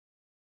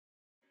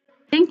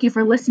Thank you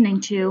for listening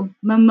to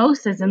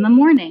Mimosas in the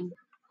Morning.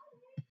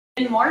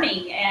 Good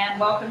morning and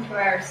welcome to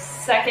our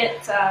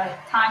second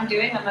time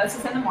doing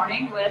Mimosas in the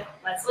Morning with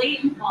Leslie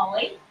and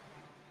Molly.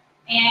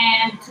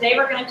 And today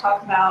we're going to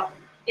talk about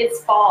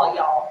it's fall,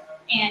 y'all.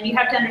 And you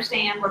have to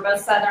understand we're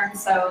both Southern,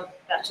 so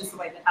that's just the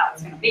way that how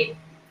it's going to be.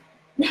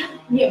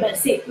 Yeah, but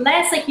see,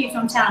 Leslie keeps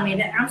on telling me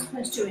that I'm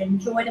supposed to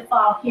enjoy the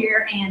fall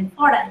here in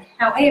Florida.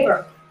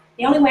 However,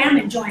 the only way I'm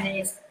enjoying it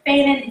is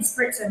fanning and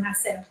spritzing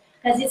myself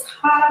because it's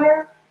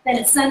hotter than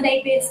a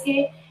Sunday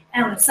biscuit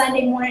on a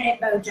Sunday morning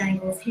at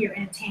Bojangles here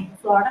in Tampa,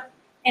 Florida.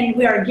 And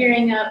we are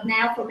gearing up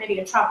now for maybe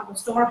a tropical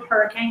storm,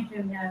 hurricane,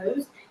 who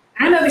knows.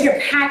 I'm over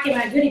here packing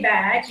my goodie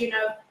bags,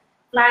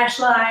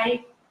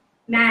 flashlight,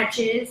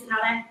 matches, and all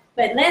that.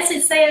 But Leslie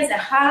says that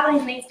Holly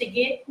needs to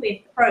get with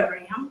the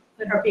program,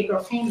 put her big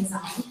girl panties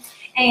on,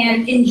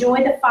 and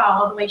enjoy the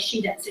fall the way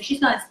she does. So she's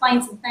going to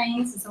explain some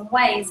things and some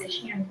ways that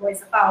she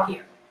enjoys the fall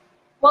here.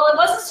 Well, it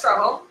was a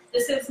struggle.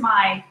 This is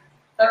my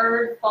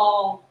third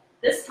fall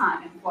this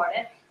time in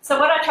Florida. So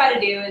what I try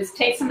to do is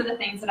take some of the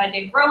things that I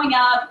did growing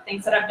up,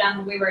 things that I've done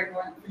when we were in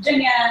Northern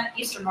Virginia,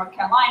 Eastern North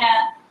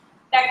Carolina,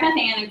 that kind of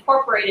thing, and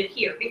incorporate it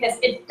here because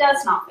it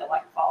does not feel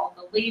like fall.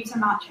 The leaves are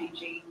not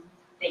changing.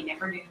 They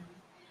never do.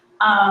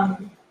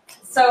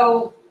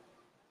 So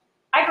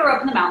I grew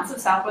up in the mountains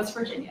of Southwest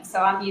Virginia,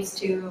 so I'm used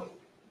to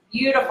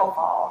beautiful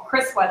fall,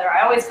 crisp weather.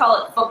 I always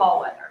call it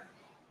football weather.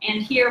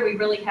 And here we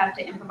really have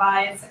to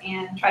improvise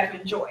and try to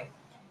enjoy.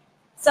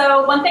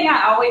 So one thing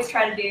I always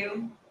try to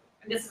do,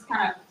 and this is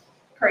kind of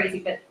crazy,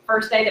 but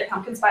first day that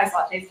pumpkin spice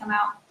lattes come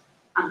out,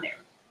 I'm there.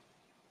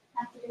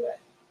 I have to do it.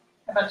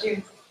 How about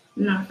you?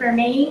 No, for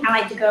me, I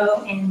like to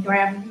go and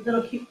grab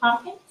little cute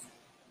pumpkins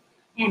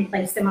and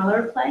place them all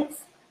over the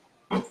place.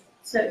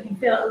 So you can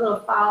feel a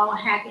little fall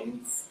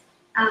happiness.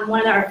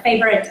 One of our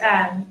favorite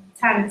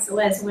times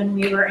was when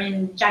we were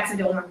in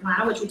Jacksonville, North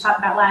Carolina, which we talked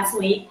about last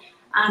week.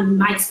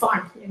 Mike's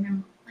Farm.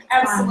 Remember?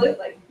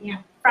 Absolutely. Yeah.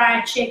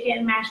 Fried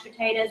chicken, mashed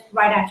potatoes,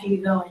 right after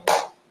you go and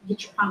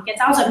get your pumpkins.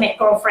 I also met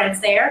girlfriends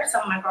there.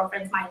 Some of my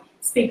girlfriends might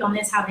speak on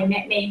this, how they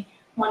met me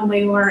when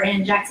we were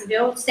in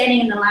Jacksonville,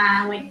 standing in the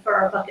line waiting for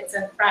our buckets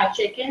of fried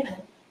chicken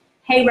and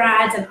hay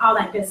rides and all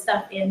that good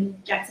stuff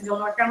in Jacksonville,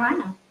 North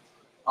Carolina.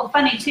 Well,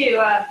 funny too,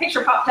 a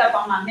picture popped up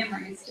on my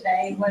memories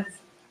today was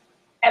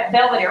at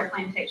Belvedere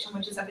Plantation,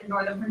 which is up in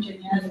Northern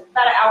Virginia,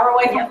 about an hour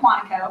away from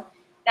Quantico.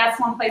 That's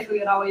one place we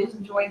would always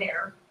enjoy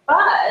there.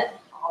 But,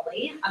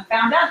 Holly, I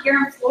found out here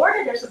in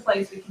Florida there's a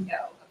place we can go,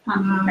 a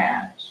pumpkin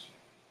patch.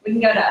 We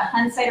can go to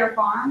Hunsader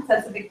Farms,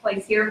 that's a big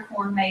place here,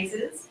 corn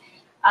mazes,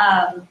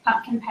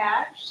 pumpkin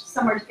patch,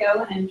 somewhere to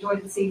go and enjoy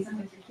the season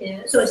with your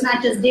kids. So it's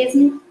not just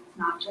Disney? It's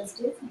not just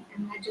Disney.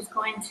 I'm not just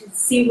going to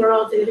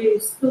SeaWorld to do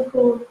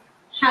Spookle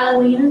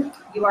Halloween?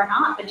 You are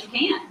not, but you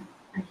can.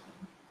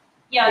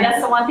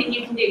 That's the one thing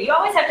you can do. You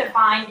always have to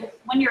find,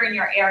 when you're in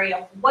your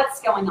area,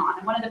 what's going on.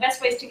 And one of the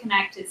best ways to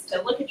connect is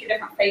to look at your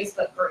different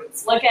Facebook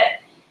groups.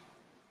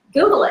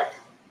 Google it.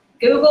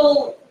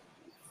 Google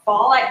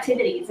fall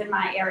activities in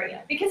my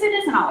area because it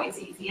isn't always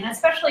easy. And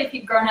especially if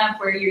you've grown up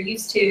where you're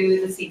used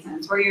to the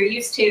seasons, where you're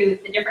used to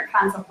the different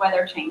kinds of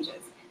weather changes.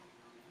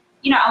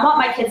 I want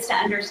my kids to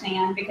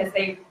understand because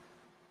they've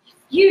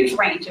huge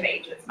range of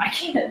ages, my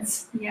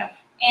kids. Yep.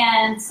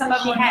 And some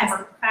of them has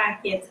have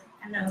 5 kids.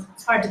 I know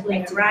it's hard to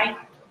believe it, right?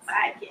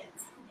 5 kids.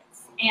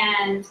 Yes.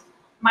 And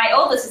my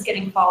oldest is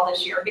getting fall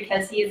this year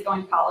because he is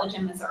going to college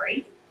in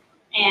Missouri.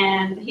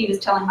 And he was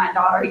telling my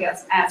daughter, he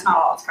goes, it's not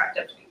all it's cracked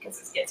up to be because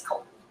it gets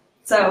cold.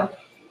 So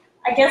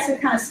I guess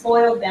we've kind of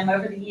spoiled them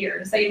over the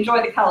years. They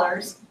enjoy the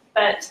colors,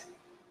 but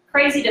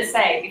crazy to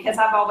say because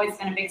I've always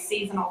been a big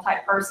seasonal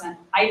type person.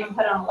 I even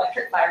put an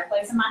electric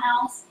fireplace in my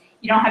house.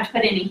 You don't have to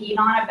put any heat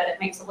on it, but it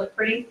makes it look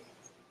pretty.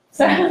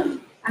 So,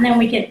 and then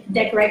we could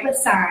decorate with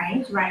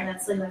signs, right,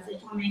 Leslie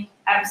told me.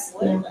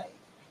 Absolutely.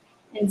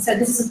 Yeah. And so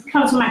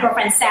comes from my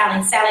girlfriend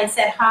Sally. Sally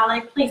said,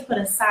 Holly, please put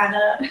a sign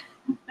up.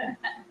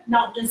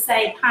 Don't just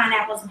say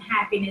pineapples and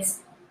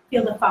happiness,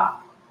 feel the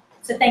fall.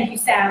 So thank you,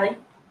 Sally.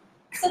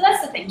 So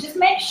that's the thing. Just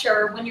make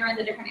sure when you're in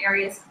the different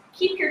areas,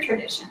 keep your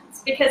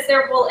traditions because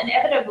there will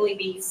inevitably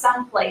be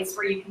some place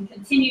where you can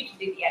continue to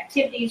do the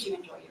activities you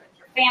enjoy with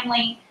your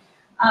family.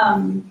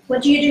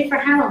 What do you do for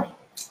Halloween?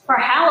 For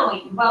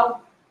Halloween,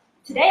 well,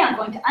 today I'm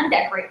going to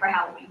undecorate for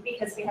Halloween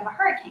because we have a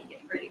hurricane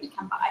getting ready to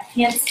come by.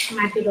 Hence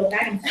my big old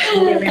bag.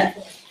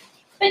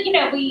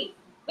 But we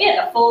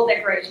had a full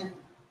decoration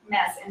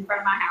mess in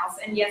front of my house,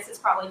 and yes, it's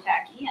probably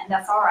tacky, and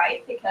that's all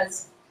right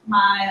because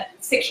my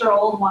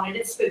 6-year-old wanted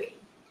it spooky.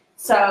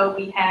 So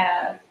we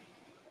have,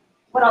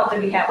 what else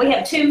do we have? We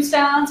have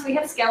tombstones, we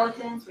have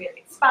skeletons, we have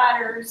big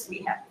spiders,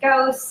 we have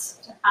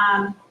ghosts.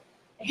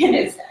 It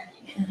is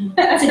tacky.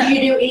 So do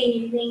you do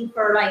anything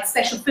for like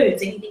special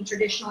foods, anything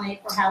traditionally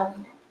for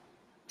Halloween?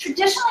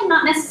 Traditionally,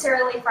 not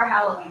necessarily for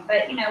Halloween,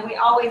 but we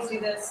always do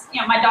this.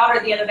 My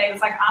daughter the other day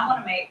was like, I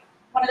want to make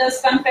one of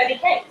those funfetti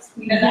cakes,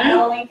 the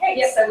Halloween cakes.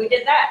 Yep. So we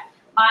did that.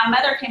 My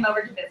mother came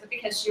over to visit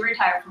because she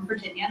retired from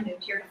Virginia and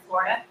moved here to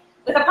Florida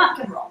with a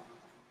pumpkin roll.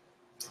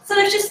 So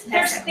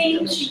there's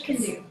things you can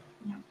do.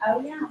 Oh,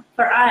 yeah.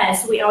 For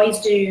us, we always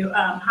do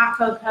hot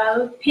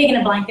cocoa, pig in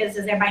a blanket. Does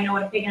everybody know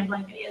what a pig in a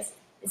blanket is?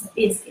 It's a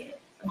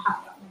biscuit with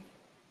hot dog.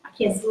 My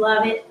kids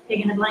love it,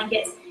 pig in a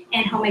blanket,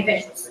 and homemade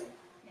vegetable soup.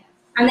 Yes.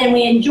 And then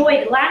we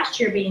enjoyed last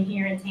year being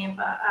here in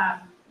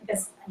Tampa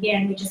because,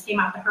 again, we just came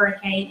out the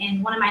hurricane,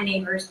 and one of my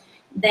neighbors,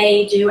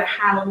 they do a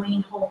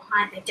Halloween whole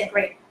hunt. They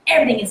decorate.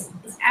 Everything is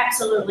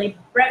absolutely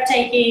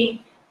breathtaking.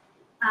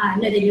 I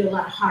know they do a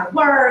lot of hard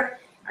work.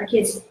 Our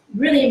kids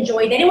really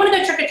enjoyed it. They didn't want to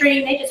go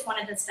trick-or-treating. They just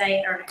wanted to stay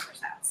at our neighbor's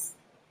house.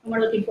 And we're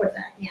looking forward to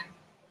that. Yeah.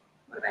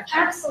 What about you?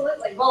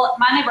 Absolutely. Well,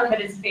 my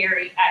neighborhood is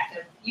very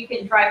active. You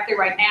can drive through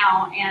right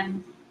now,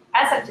 and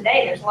as of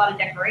today, there's a lot of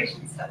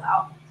decorations still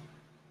out.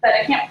 But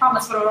I can't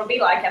promise what it'll be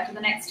like after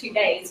the next 2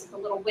 days with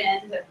a little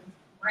wind and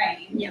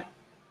rain. Yeah.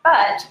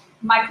 But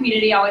my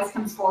community always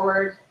comes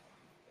forward.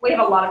 We have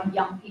a lot of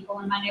young people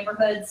in my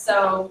neighborhood,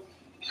 so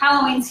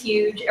Halloween's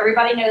huge.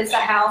 Everybody knows the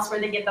house where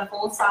they get the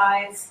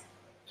full-size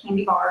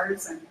candy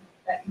bars and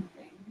that kind of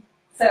thing.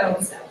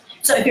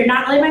 So if you're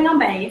not living on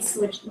base,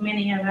 which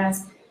many of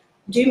us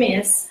do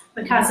miss,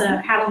 because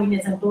Halloween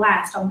is a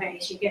blast on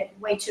base, you get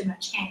way too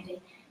much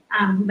candy.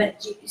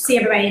 But you see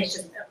everybody is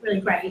just really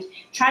great.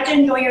 Try to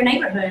enjoy your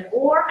neighborhood,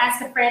 or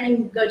ask a friend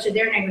and go to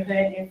their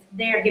neighborhood if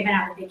they're giving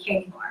out the big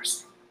candy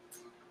bars.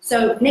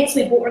 So next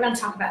week, what we're going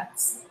to talk about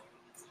is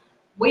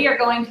We are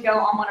going to go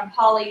on one of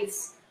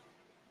Polly's,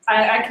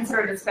 I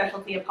consider it a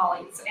specialty of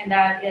Polly's, and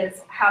that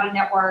is how to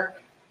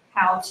network,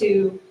 how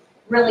to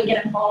really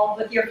get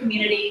involved with your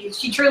community.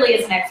 She truly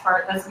is an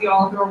expert. Those of you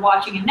all who are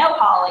watching and know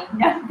Polly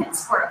know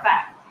this for a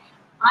fact.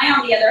 I,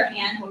 on the other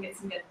hand, will get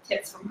some good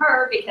tips from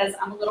her because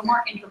I'm a little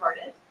more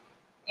introverted.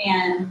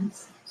 And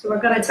so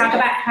we're going to talk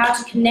about how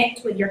to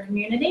connect with your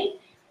community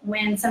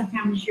when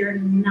sometimes you're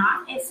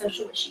not as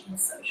social, which she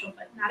is social,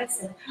 but not as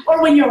social, or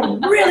when you're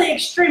really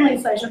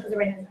extremely social because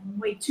everybody is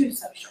way too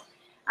social.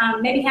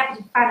 Maybe have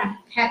to find a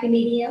happy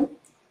medium,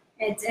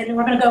 and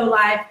we're going to go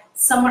live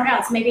somewhere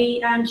else.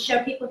 Maybe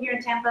show people here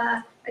in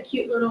Tampa a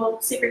cute little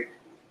secret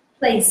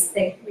place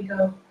that we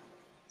go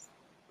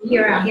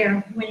here out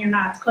here when you're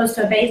not close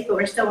to a base, but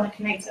we're still want to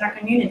connect to our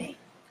community.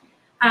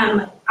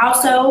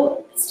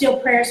 Also, still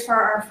prayers for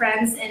our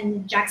friends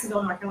in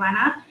Jacksonville, North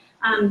Carolina.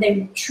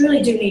 They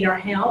truly do need our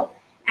help.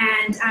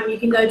 And you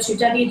can go to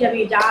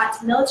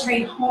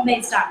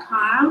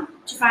www.militaryhomemades.com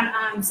to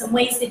find some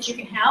ways that you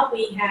can help.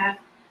 We have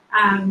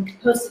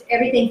posted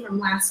everything from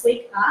last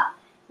week up.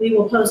 We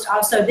will post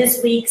also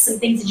this week some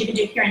things that you can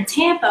do here in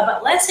Tampa.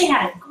 But Leslie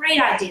had a great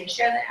idea.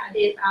 Share that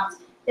idea about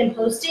them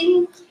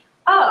posting.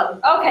 oh,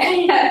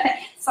 okay.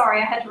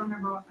 Sorry, I had to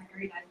remember what my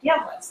great idea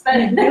was. But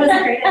It was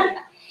a great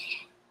idea.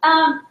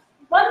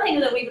 one thing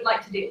that we would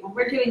like to do when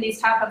we're doing these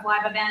type of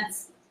live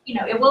events, you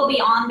know, it will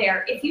be on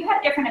there. If you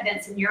have different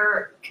events in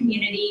your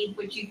community,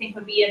 which you think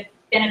would be a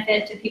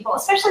benefit to people,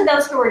 especially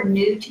those who are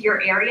new to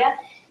your area,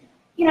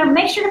 you know,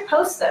 make sure to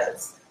post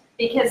those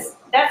because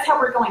that's how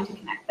we're going to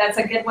connect. That's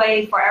a good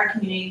way for our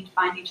community to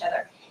find each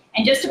other.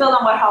 And just to build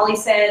on what Holly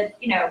said,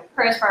 you know,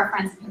 prayers for our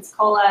friends in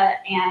Pensacola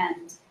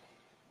and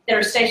that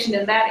are stationed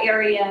in that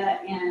area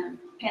and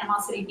Panama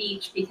City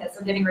Beach because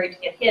they're getting ready to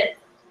get hit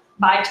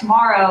by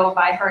tomorrow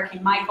by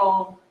Hurricane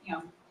Michael. You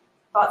know,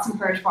 thoughts and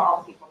prayers for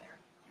all the people there.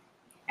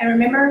 And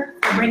remember,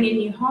 we're bringing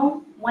you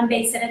home one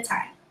base at a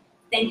time.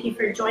 Thank you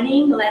for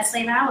joining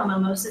Leslie and I on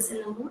Mimosas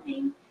in the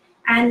Morning,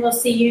 and we'll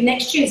see you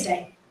next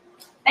Tuesday.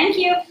 Thank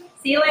you.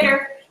 See you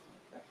later.